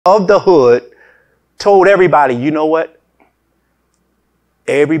of the hood told everybody, you know what?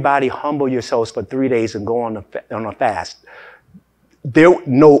 Everybody humble yourselves for 3 days and go on a fast.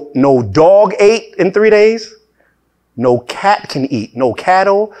 No dog ate in 3 days. No cat can eat. No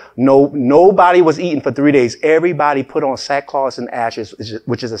cattle. Nobody was eating for 3 days. Everybody put on sackcloth and ashes,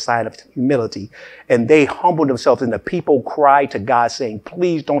 which is a sign of humility. And they humbled themselves, and the people cried to God saying,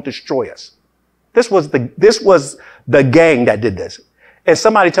 please don't destroy us. This was the gang that did this. And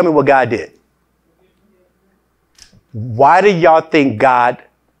somebody tell me what God did. Why do y'all think God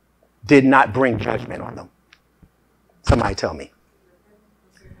did not bring judgment on them? Somebody tell me.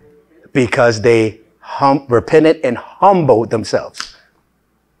 Because they repented and humbled themselves.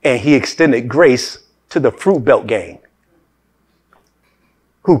 And he extended grace to the Fruit Belt gang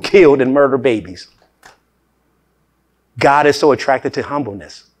who killed and murdered babies. God is so attracted to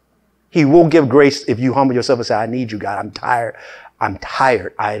humbleness. He will give grace if you humble yourself and say, I need you, God. I'm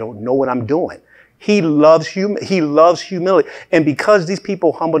tired. I don't know what I'm doing. He loves humility. And because these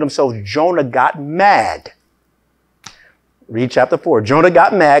people humbled themselves, Jonah got mad. Read chapter 4. Jonah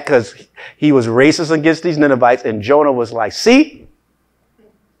got mad because he was racist against these Ninevites. And Jonah was like, see,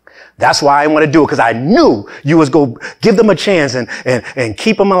 that's why I want to do it, because I knew you was going to give them a chance and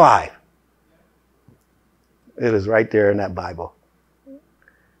keep them alive. It is right there in that Bible.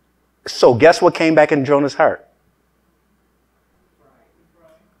 So guess what came back in Jonah's heart?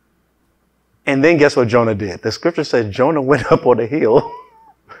 And then guess what Jonah did? The scripture says Jonah went up on a hill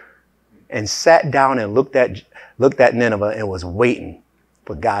and sat down and looked at Nineveh and was waiting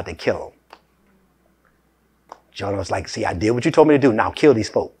for God to kill him. Jonah was like, see, I did what you told me to do. Now kill these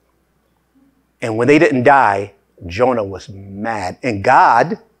folk. And when they didn't die, Jonah was mad. And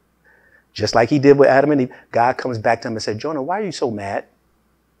God, just like he did with Adam and Eve, God comes back to him and said, Jonah, why are you so mad?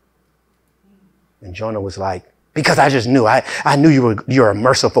 And Jonah was like, because I just knew. I knew you're a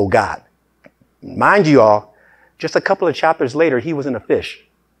merciful God. Mind you all, just a couple of chapters later, he was in a fish.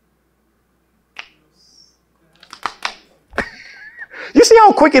 You see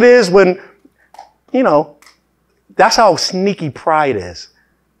how quick it is when, that's how sneaky pride is.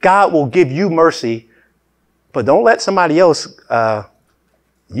 God will give you mercy, but don't let somebody else,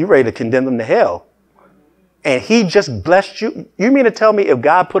 you ready to condemn them to hell. And he just blessed you. You mean to tell me if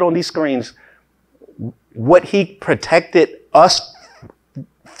God put on these screens what he protected us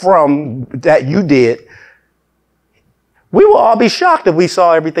from that you did, we will all be shocked if we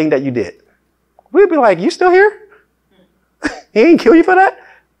saw everything that you did. We'd be like, you still here? He ain't kill you for that?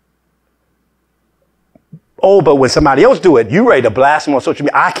 Oh, but when somebody else do it, you ready to blast them on social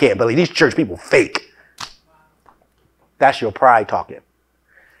media. I can't believe these church people fake. That's your pride talking.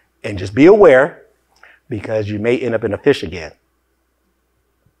 And just be aware, because you may end up in a fish again.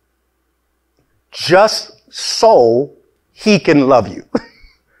 Just so he can love you.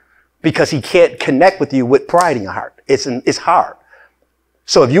 Because he can't connect with you with pride in your heart. It's hard.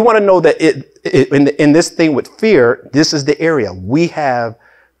 So if you want to know that in this thing with fear, this is the area we have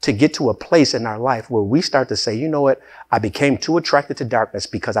to get to a place in our life where we start to say, you know what? I became too attracted to darkness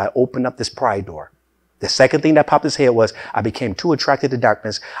because I opened up this pride door. The second thing that popped his head was I became too attracted to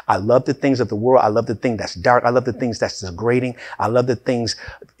darkness. I love the things of the world. I love the thing that's dark. I love the things that's degrading. I love the things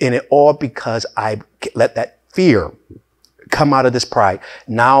in it all because I let that fear come out of this pride.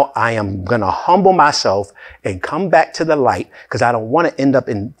 Now I am going to humble myself and come back to the light because I don't want to end up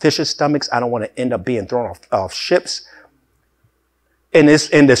in fish's stomachs. I don't want to end up being thrown off ships. And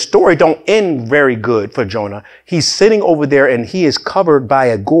the story don't end very good for Jonah. He's sitting over there and he is covered by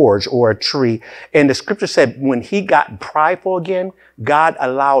a gorge or a tree. And the scripture said when he got prideful again, God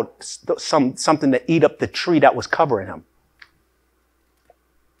allowed something to eat up the tree that was covering him.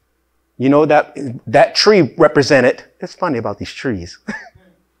 You know, that tree represented, it's funny about these trees.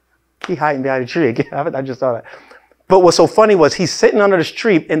 He hiding behind the tree. I just saw that. But what's so funny was he's sitting under this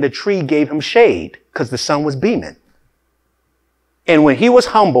tree and the tree gave him shade because the sun was beaming. And when he was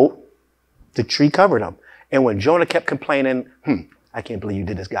humbled, the tree covered him. And when Jonah kept complaining, I can't believe you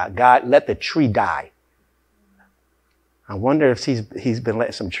did this, God. God, let the tree die. I wonder if he's been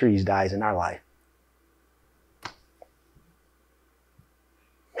letting some trees die in our life.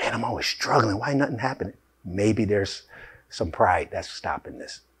 Man, I'm always struggling. Why nothing happening? Maybe there's some pride that's stopping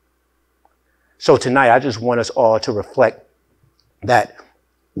this. So tonight, I just want us all to reflect that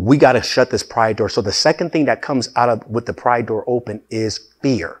we got to shut this pride door. So the second thing that comes out of with the pride door open is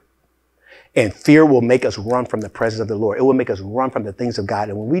fear. And fear will make us run from the presence of the Lord. It will make us run from the things of God.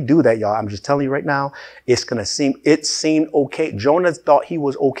 And when we do that, y'all, I'm just telling you right now, it seemed okay. Jonah thought he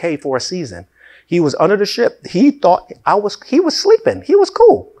was okay for a season. He was under the ship. He thought he was sleeping. He was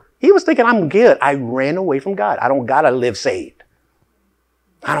cool. He was thinking, I'm good. I ran away from God. I don't got to live saved.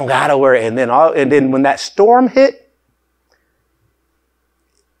 I don't gotta worry. And then when that storm hit,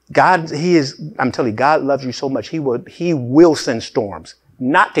 I'm telling you, God loves you so much. He will send storms,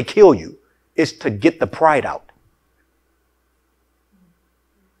 not to kill you. It's to get the pride out.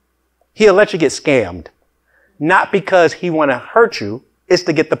 He'll let you get scammed, not because he want to hurt you. It's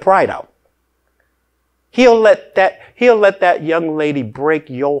to get the pride out. He'll let that young lady break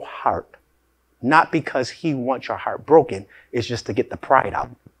your heart, not because he wants your heart broken. It's just to get the pride out.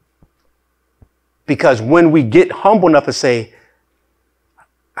 Because when we get humble enough to say,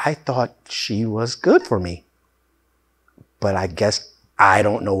 I thought she was good for me, but I guess I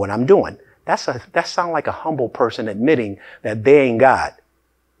don't know what I'm doing. That sounds like a humble person admitting that they ain't God.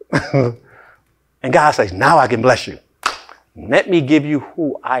 And God says, now I can bless you. Let me give you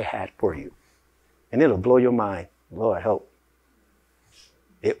who I had for you. And it'll blow your mind. Lord help.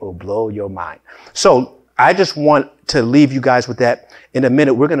 It will blow your mind. So I just want to leave you guys with that. In a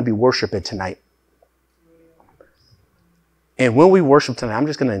minute, we're going to be worshiping tonight. And when we worship tonight, I'm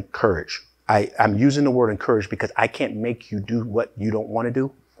just going to encourage. I'm using the word encourage because I can't make you do what you don't want to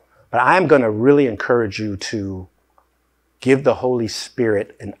do. But I'm going to really encourage you to give the Holy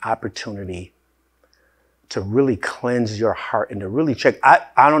Spirit an opportunity to really cleanse your heart and to really check. I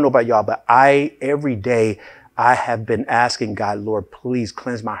don't know about y'all, but every day I have been asking God, Lord, please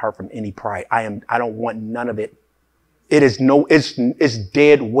cleanse my heart from any pride. I don't want none of it. It's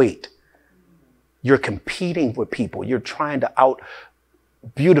dead weight. You're competing with people. You're trying to out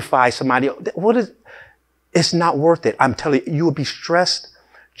beautify somebody. It's not worth it. I'm telling you, you will be stressed.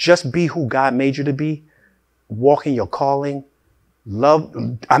 Just be who God made you to be. Walk in your calling.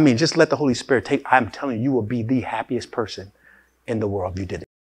 Just let the Holy Spirit take. I'm telling you, you will be the happiest person in the world if you did it.